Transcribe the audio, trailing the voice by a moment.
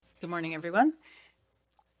Good morning, everyone.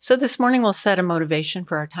 So this morning we'll set a motivation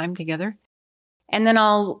for our time together, and then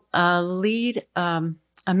I'll lead a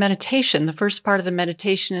meditation. The first part of the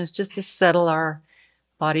meditation is just to settle our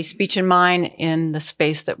body, speech, and mind in the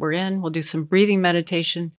space that we're in. We'll do some breathing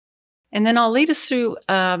meditation, and then I'll lead us through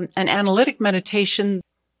an analytic meditation.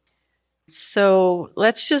 So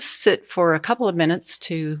let's just sit for a couple of minutes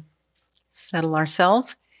to settle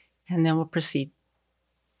ourselves, and then we'll proceed.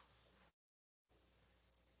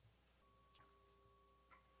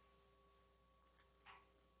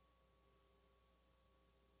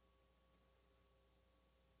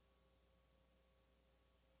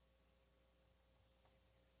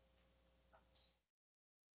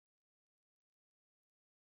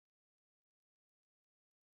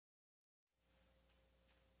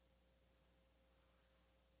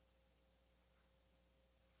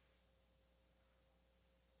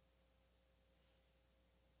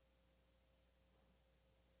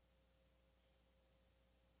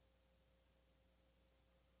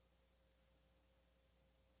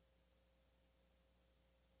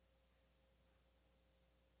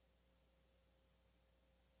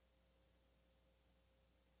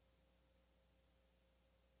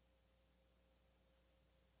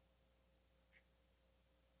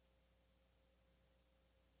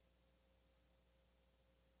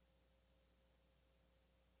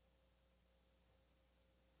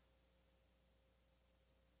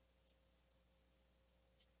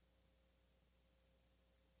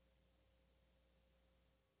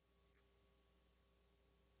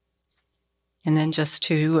 And then just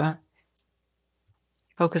to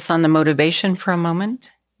focus on the motivation for a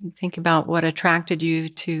moment. Think about what attracted you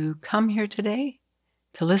to come here today,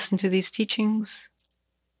 to listen to these teachings.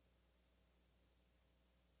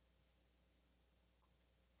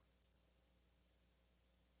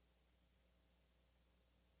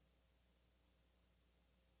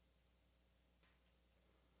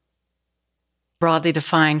 Broadly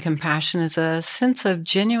defined, compassion is a sense of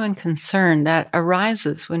genuine concern that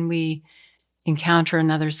arises when we encounter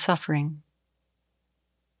another's suffering,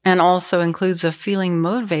 and also includes a feeling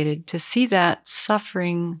motivated to see that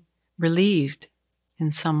suffering relieved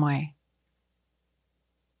in some way.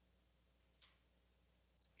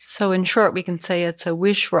 So in short, we can say it's a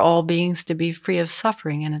wish for all beings to be free of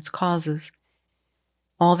suffering and its causes,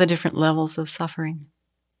 all the different levels of suffering.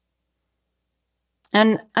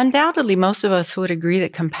 And undoubtedly, most of us would agree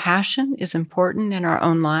that compassion is important in our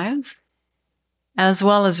own lives, as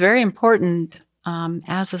well as very important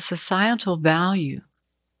as a societal value.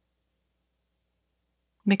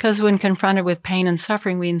 Because when confronted with pain and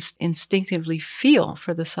suffering, we instinctively feel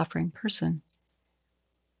for the suffering person.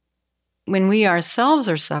 When we ourselves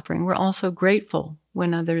are suffering, we're also grateful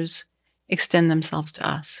when others extend themselves to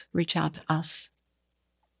us, reach out to us.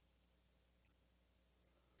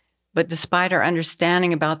 But despite our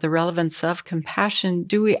understanding about the relevance of compassion,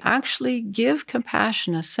 do we actually give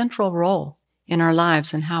compassion a central role in our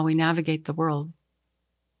lives and how we navigate the world?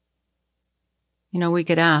 We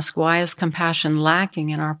could ask, why is compassion lacking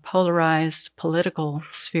in our polarized political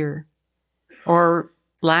sphere, or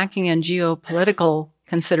lacking in geopolitical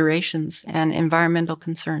considerations and environmental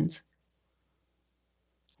concerns?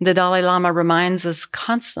 The Dalai Lama reminds us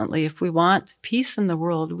constantly, if we want peace in the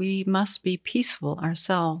world, we must be peaceful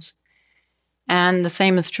ourselves. And the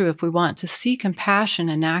same is true if we want to see compassion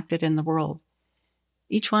enacted in the world.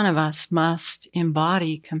 Each one of us must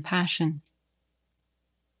embody compassion.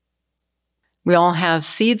 We all have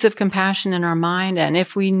seeds of compassion in our mind, and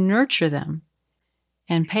if we nurture them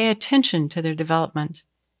and pay attention to their development,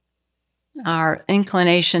 our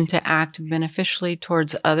inclination to act beneficially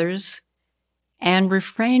towards others and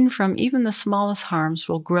refrain from even the smallest harms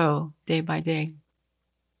will grow day by day.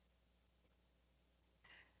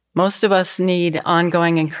 Most of us need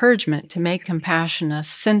ongoing encouragement to make compassion a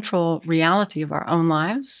central reality of our own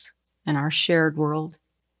lives and our shared world,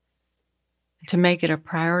 to make it a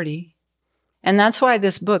priority. And that's why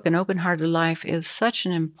this book, An Open-Hearted Life, is such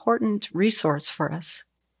an important resource for us,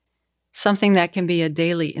 something that can be a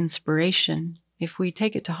daily inspiration if we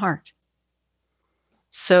take it to heart.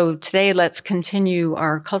 So today, let's continue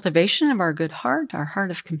our cultivation of our good heart, our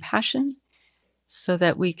heart of compassion, so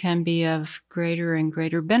that we can be of greater and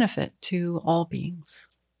greater benefit to all beings.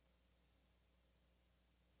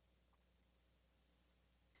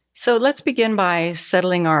 So let's begin by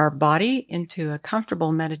settling our body into a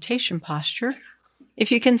comfortable meditation posture.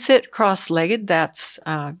 If you can sit cross-legged, that's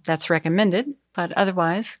recommended, but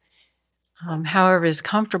otherwise, however is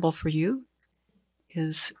comfortable for you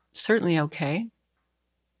is certainly okay.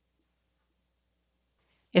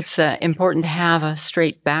 It's important to have a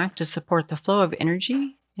straight back to support the flow of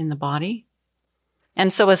energy in the body.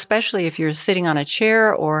 And so, especially if you're sitting on a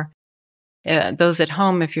chair, or those at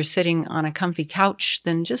home, if you're sitting on a comfy couch,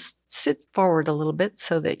 then just sit forward a little bit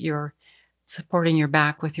so that you're supporting your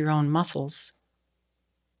back with your own muscles.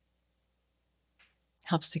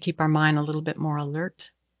 Helps to keep our mind a little bit more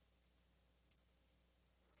alert.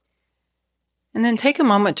 And then take a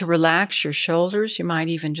moment to relax your shoulders. You might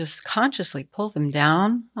even just consciously pull them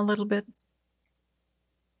down a little bit.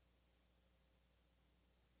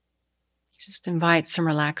 Just invite some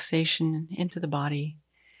relaxation into the body.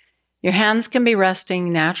 Your hands can be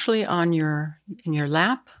resting naturally in your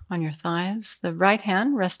lap, on your thighs. The right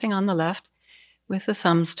hand resting on the left with the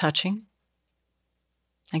thumbs touching.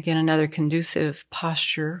 Again, another conducive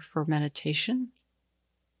posture for meditation.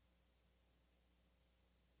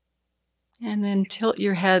 And then tilt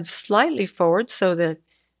your head slightly forward so that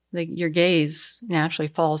your gaze naturally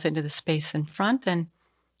falls into the space in front, and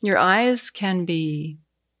your eyes can be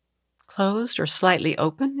closed or slightly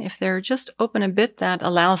open. If they're just open a bit, that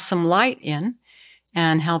allows some light in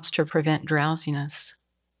and helps to prevent drowsiness.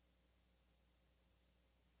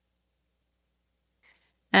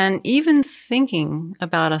 And even thinking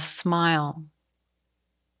about a smile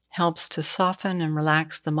helps to soften and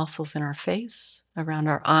relax the muscles in our face, around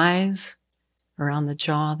our eyes, around the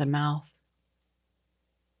jaw, the mouth.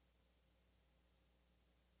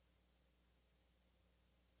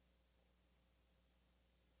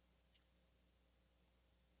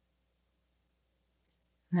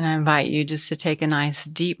 And I invite you just to take a nice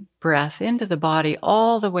deep breath into the body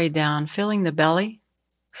all the way down, filling the belly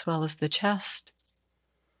as well as the chest.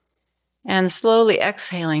 And slowly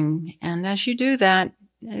exhaling. And as you do that,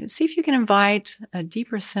 see if you can invite a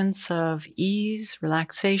deeper sense of ease,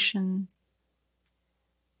 relaxation,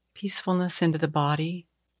 peacefulness into the body.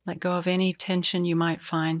 Let go of any tension you might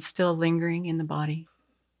find still lingering in the body.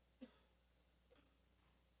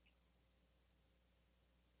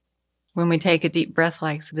 When we take a deep breath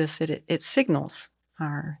like this, it signals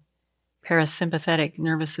our parasympathetic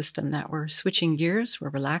nervous system that we're switching gears, we're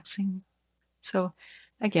relaxing. So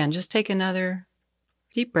again, just take another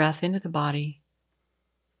deep breath into the body.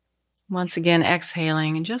 Once again,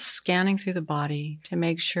 exhaling and just scanning through the body to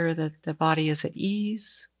make sure that the body is at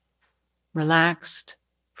ease, relaxed,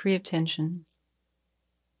 free of tension.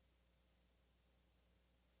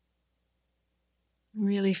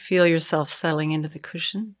 Really feel yourself settling into the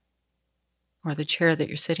cushion or the chair that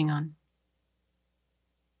you're sitting on.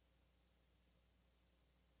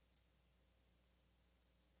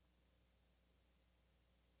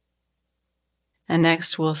 And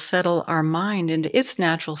next, we'll settle our mind into its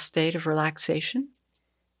natural state of relaxation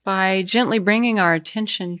by gently bringing our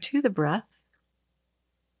attention to the breath.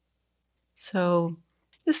 So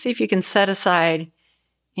just see if you can set aside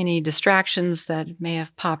any distractions that may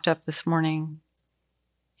have popped up this morning,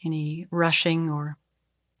 any rushing or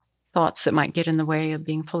thoughts that might get in the way of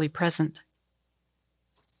being fully present.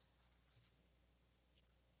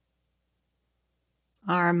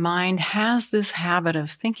 Our mind has this habit of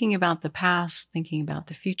thinking about the past, thinking about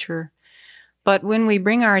the future. But when we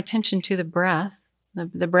bring our attention to the breath,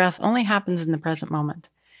 the breath only happens in the present moment.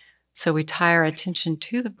 So we tie our attention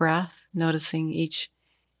to the breath, noticing each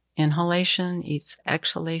inhalation, each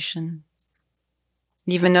exhalation,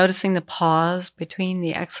 even noticing the pause between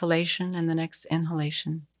the exhalation and the next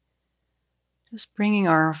inhalation. Just bringing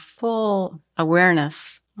our full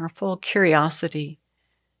awareness, our full curiosity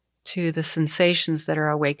to the sensations that are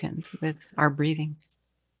awakened with our breathing.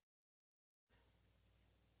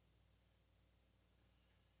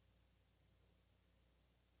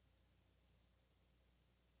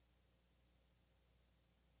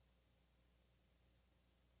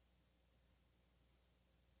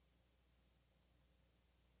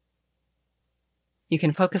 You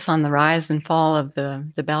can focus on the rise and fall of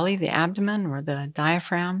the belly, the abdomen, or the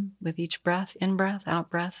diaphragm with each breath, in-breath,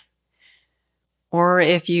 out-breath. Or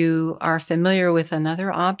if you are familiar with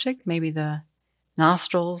another object, maybe the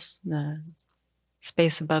nostrils, the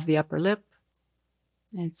space above the upper lip,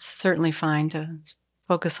 it's certainly fine to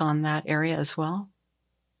focus on that area as well.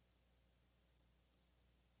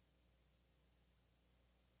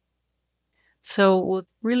 So we'll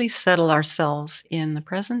really settle ourselves in the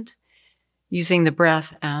present, using the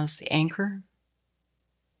breath as the anchor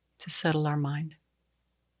to settle our mind.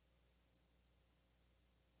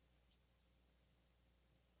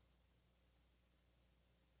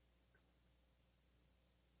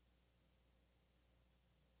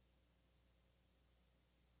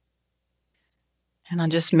 And I'll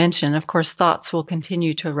just mention, of course, thoughts will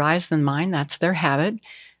continue to arise in the mind. That's their habit.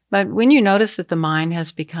 But when you notice that the mind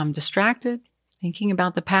has become distracted, thinking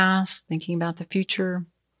about the past, thinking about the future,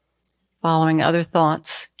 following other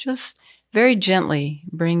thoughts, just very gently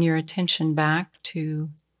bring your attention back to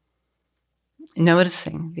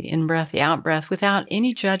noticing the in-breath, the out-breath, without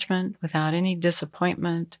any judgment, without any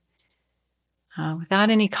disappointment, without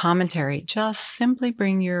any commentary. Just simply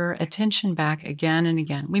bring your attention back again and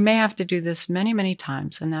again. We may have to do this many, many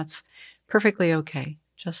times, and that's perfectly okay.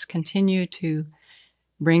 Just continue to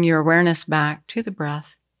bring your awareness back to the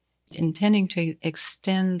breath, intending to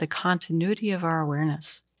extend the continuity of our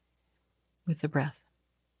awareness with the breath.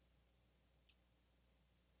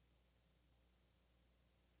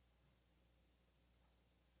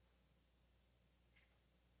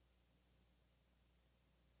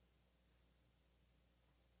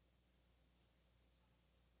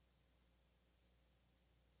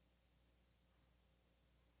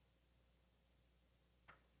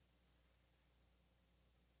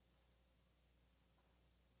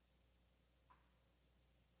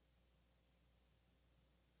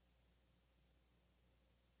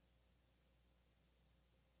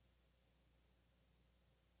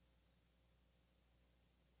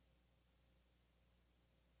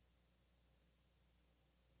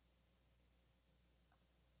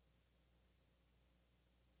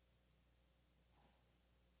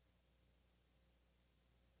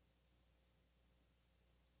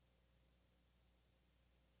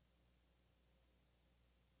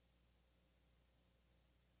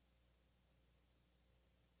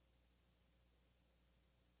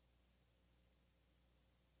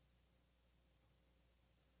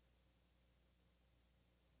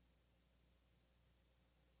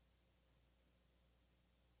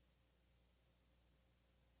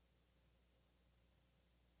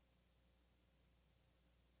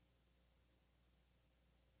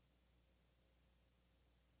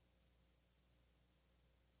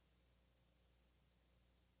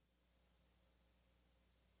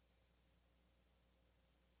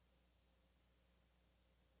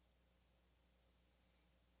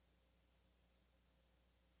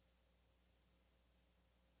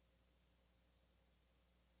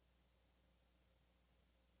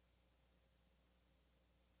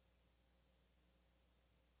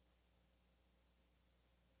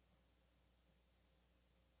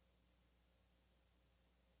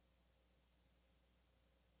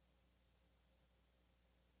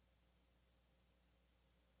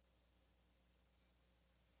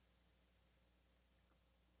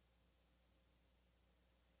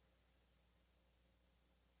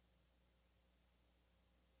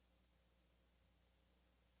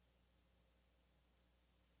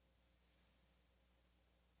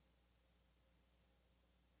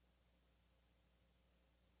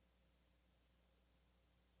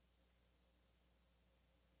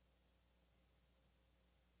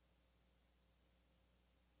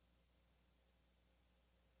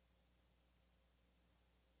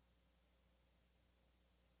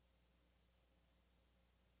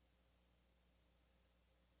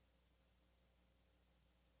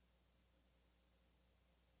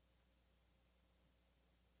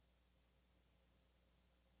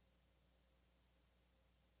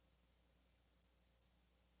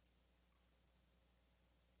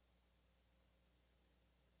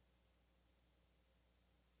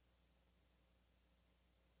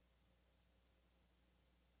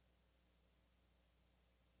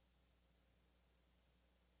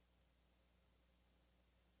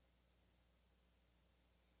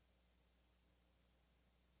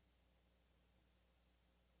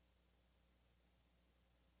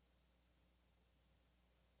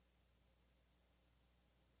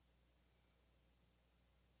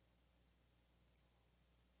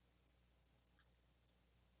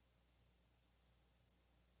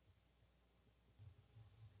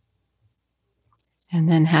 And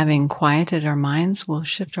then, having quieted our minds, we'll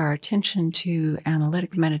shift our attention to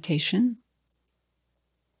analytic meditation.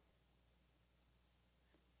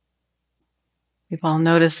 We've all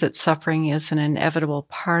noticed that suffering is an inevitable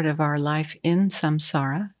part of our life in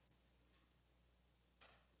samsara.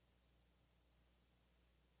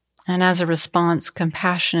 And as a response,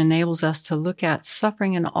 compassion enables us to look at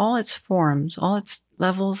suffering in all its forms, all its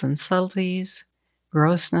levels and subtleties,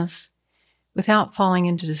 grossness, without falling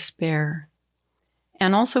into despair,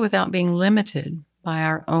 and also without being limited by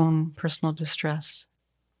our own personal distress.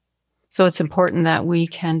 So it's important that we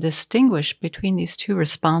can distinguish between these two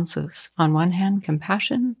responses. On one hand,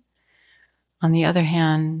 compassion. On the other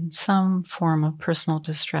hand, some form of personal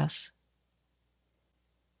distress.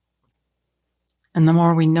 And the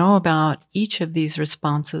more we know about each of these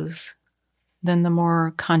responses, then the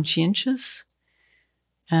more conscientious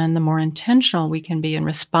and the more intentional we can be in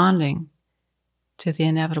responding to the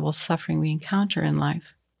inevitable suffering we encounter in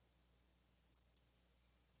life.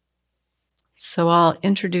 So I'll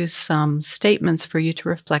introduce some statements for you to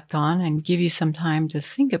reflect on and give you some time to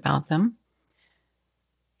think about them,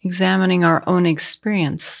 examining our own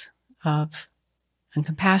experience of a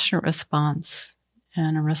compassionate response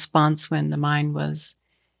and a response when the mind was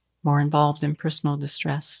more involved in personal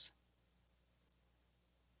distress.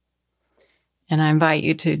 And I invite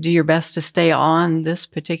you to do your best to stay on this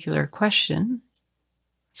particular question.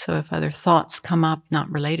 So if other thoughts come up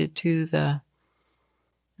not related to the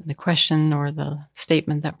question or the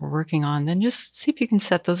statement that we're working on, then just see if you can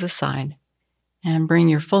set those aside and bring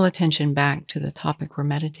your full attention back to the topic we're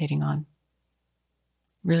meditating on.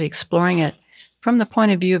 Really exploring it from the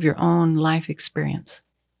point of view of your own life experience.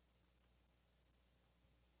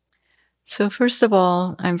 So first of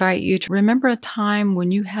all, I invite you to remember a time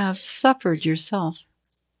when you have suffered yourself.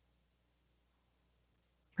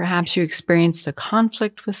 Perhaps you experienced a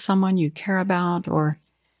conflict with someone you care about, or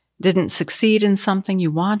didn't succeed in something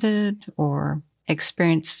you wanted, or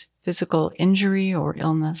experienced physical injury or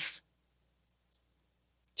illness.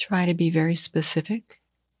 Try to be very specific.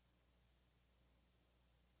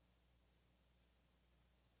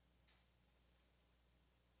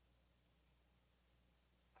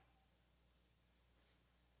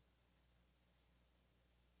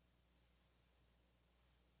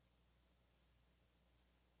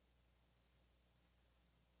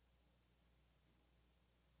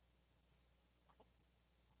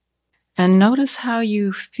 And notice how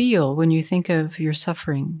you feel when you think of your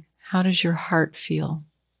suffering. How does your heart feel?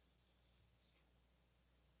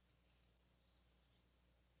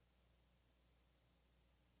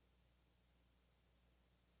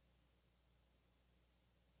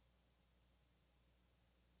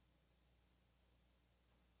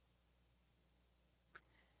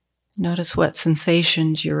 Notice what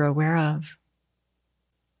sensations you're aware of.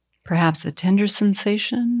 Perhaps a tender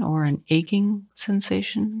sensation or an aching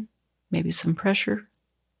sensation, maybe some pressure.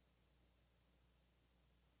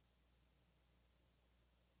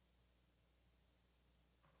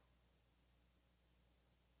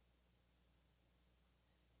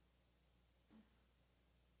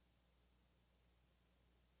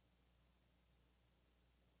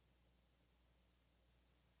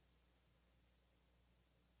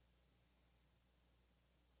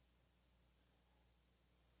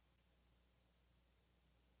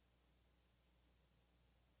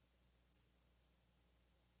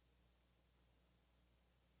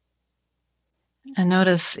 And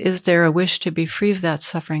notice, is there a wish to be free of that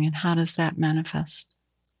suffering, and how does that manifest?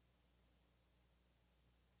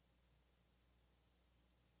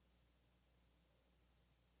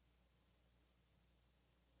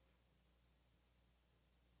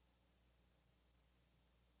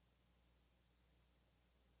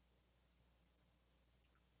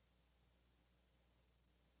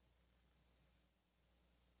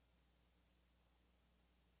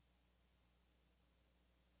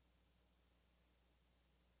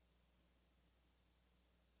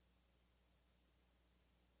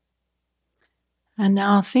 And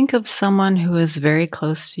now think of someone who is very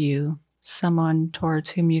close to you, someone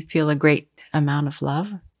towards whom you feel a great amount of love.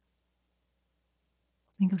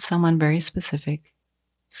 Think of someone very specific.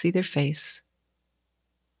 See their face.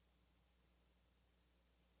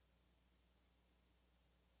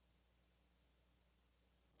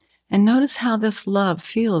 And notice how this love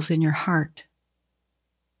feels in your heart.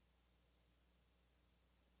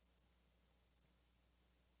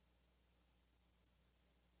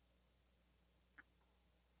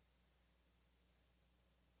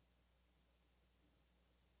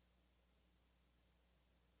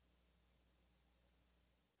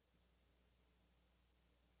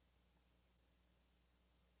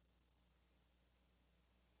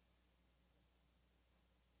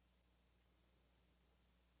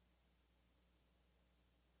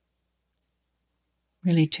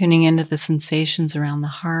 Really tuning into the sensations around the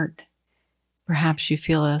heart. Perhaps you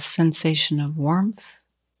feel a sensation of warmth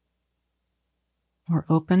or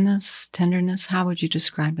openness, tenderness. How would you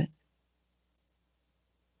describe it?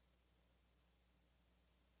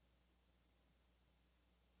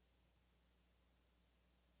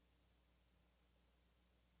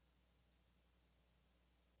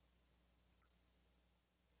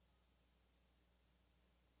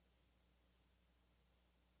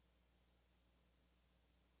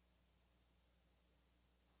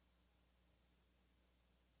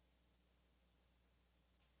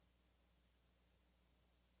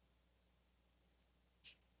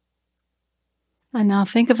 And now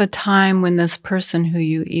think of a time when this person who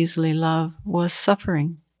you easily love was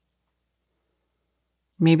suffering.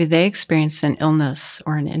 Maybe they experienced an illness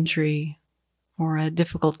or an injury or a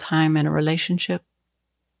difficult time in a relationship.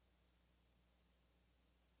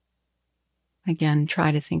 Again,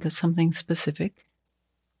 try to think of something specific.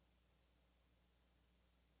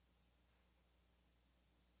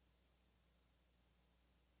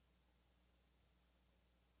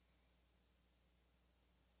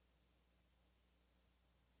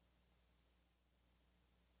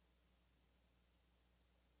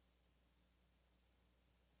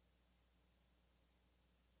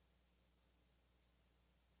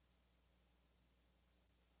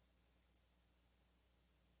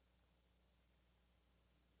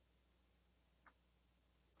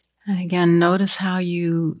 And again, notice how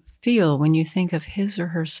you feel when you think of his or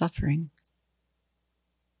her suffering.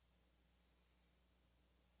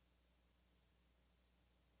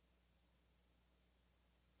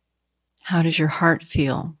 How does your heart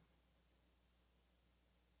feel?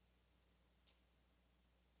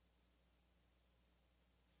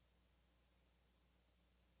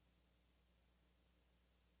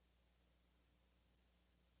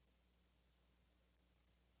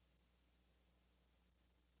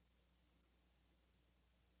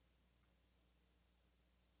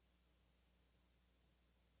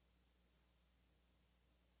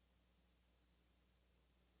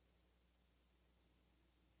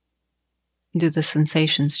 Do the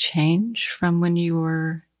sensations change from when you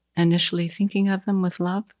were initially thinking of them with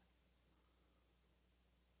love?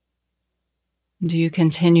 Do you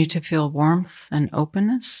continue to feel warmth and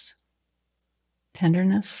openness,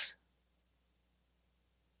 tenderness?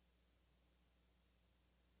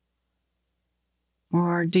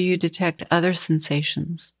 Or do you detect other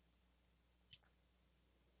sensations?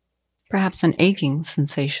 Perhaps an aching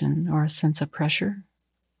sensation or a sense of pressure?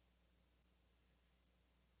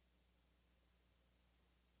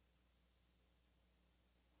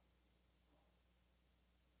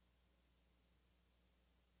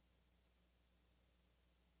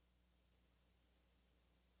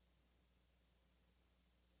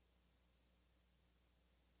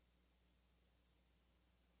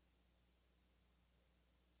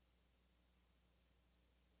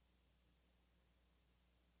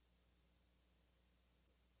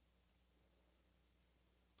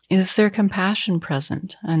 Is there compassion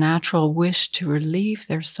present, a natural wish to relieve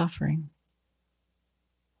their suffering?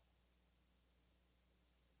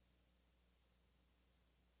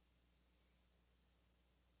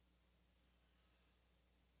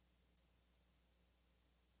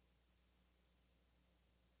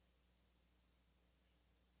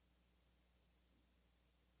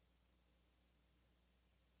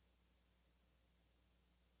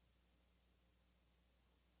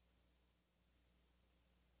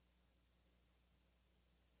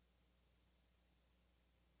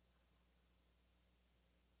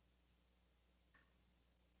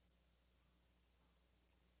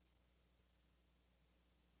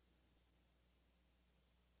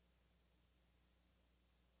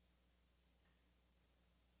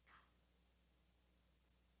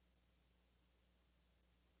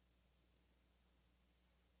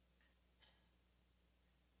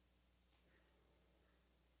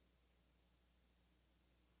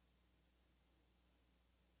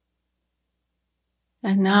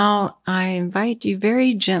 And now I invite you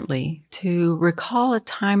very gently to recall a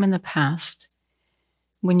time in the past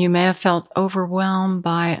when you may have felt overwhelmed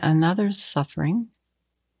by another's suffering.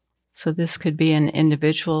 So, this could be an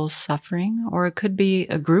individual's suffering, or it could be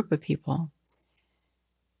a group of people.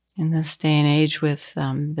 In this day and age, with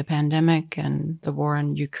the pandemic and the war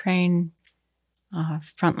in Ukraine,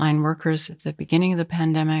 frontline workers at the beginning of the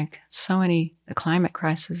pandemic, the climate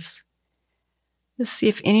crisis, just see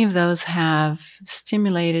if any of those have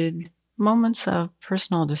stimulated moments of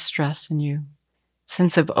personal distress in you,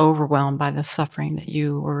 sense of overwhelm by the suffering that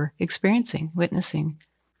you were experiencing, witnessing,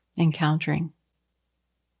 encountering.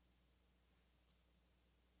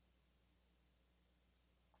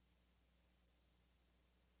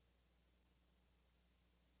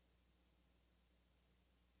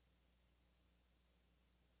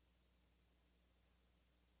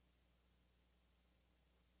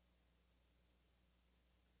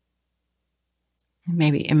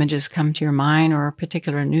 Maybe images come to your mind or a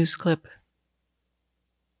particular news clip.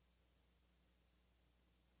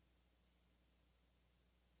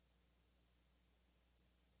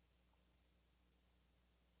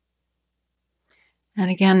 And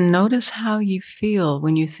again, notice how you feel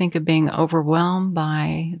when you think of being overwhelmed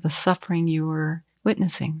by the suffering you were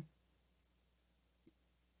witnessing.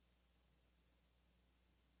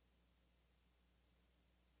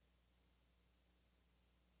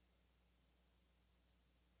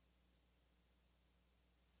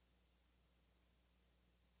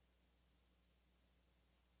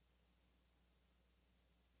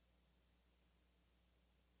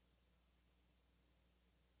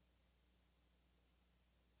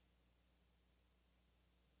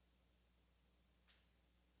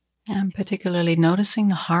 And particularly noticing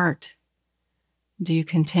the heart. Do you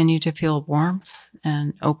continue to feel warmth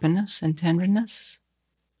and openness and tenderness?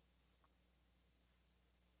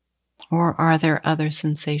 Or are there other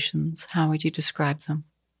sensations? How would you describe them?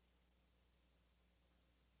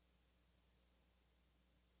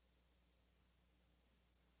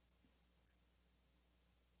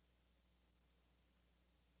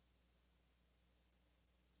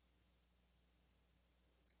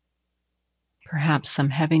 Perhaps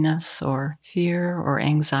some heaviness or fear or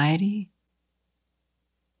anxiety?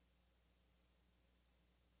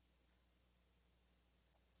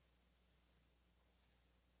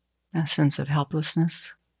 A sense of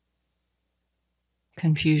helplessness,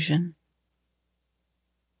 confusion?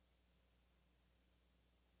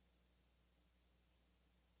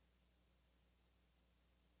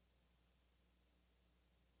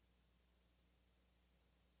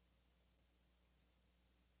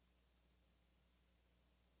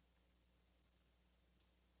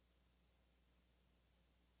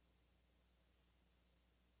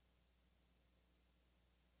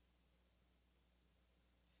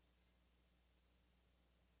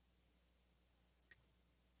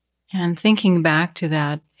 And thinking back to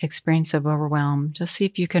that experience of overwhelm, just see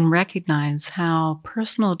if you can recognize how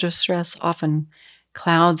personal distress often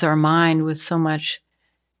clouds our mind with so much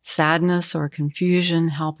sadness or confusion,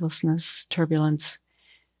 helplessness, turbulence,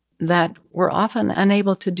 that we're often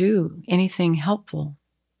unable to do anything helpful.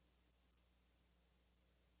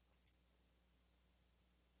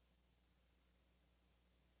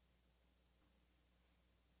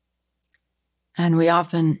 And we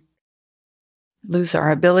often lose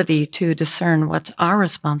our ability to discern what's our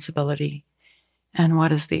responsibility and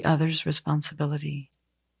what is the other's responsibility.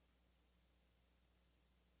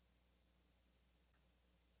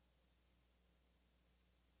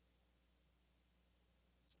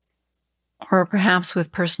 Or perhaps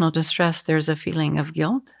with personal distress, there's a feeling of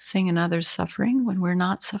guilt, seeing another's suffering when we're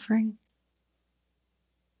not suffering,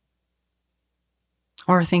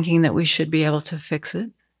 or thinking that we should be able to fix it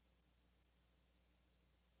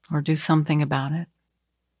or do something about it.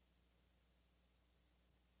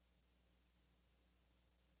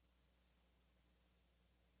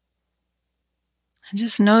 And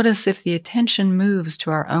just notice if the attention moves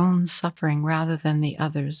to our own suffering rather than the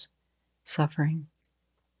other's suffering.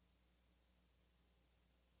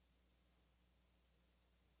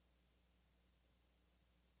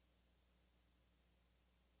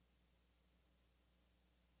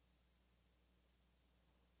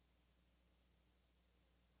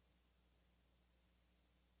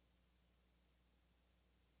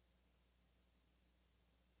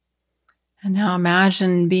 And now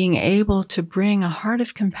imagine being able to bring a heart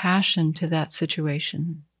of compassion to that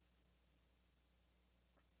situation.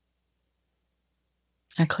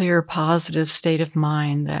 A clear, positive state of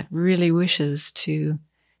mind that really wishes to,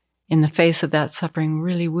 in the face of that suffering,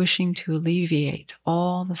 really wishing to alleviate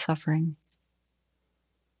all the suffering.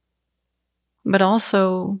 But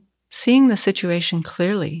also seeing the situation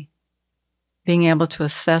clearly, being able to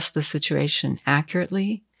assess the situation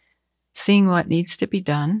accurately, seeing what needs to be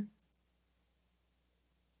done,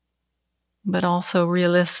 but also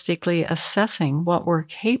realistically assessing what we're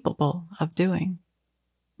capable of doing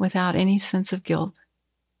without any sense of guilt.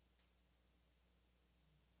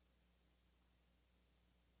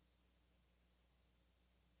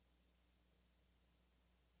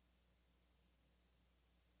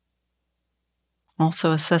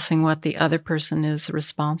 Also assessing what the other person is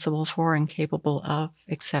responsible for and capable of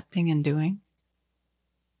accepting and doing.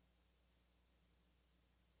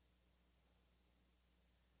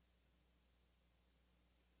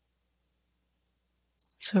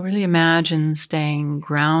 So really imagine staying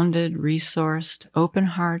grounded, resourced,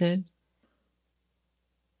 open-hearted,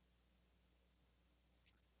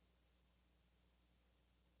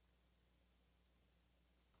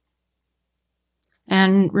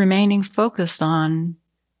 and remaining focused on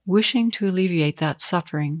wishing to alleviate that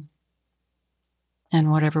suffering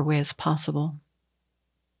in whatever way is possible.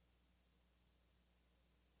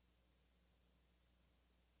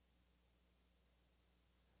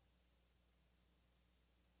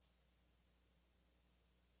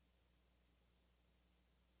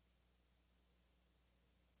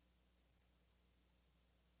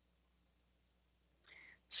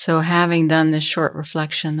 So, having done this short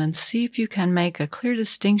reflection, then see if you can make a clear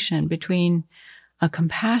distinction between a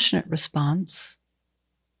compassionate response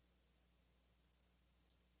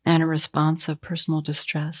and a response of personal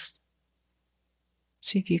distress.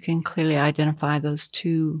 See if you can clearly identify those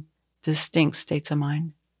two distinct states of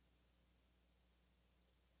mind.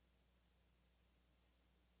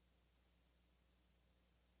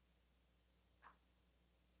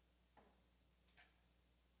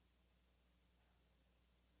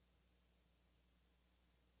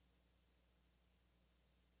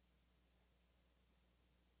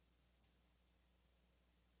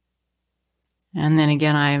 And then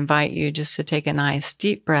again, I invite you just to take a nice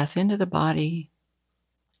deep breath into the body.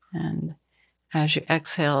 And as you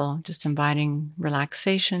exhale, just inviting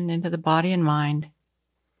relaxation into the body and mind.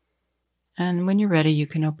 And when you're ready, you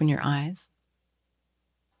can open your eyes.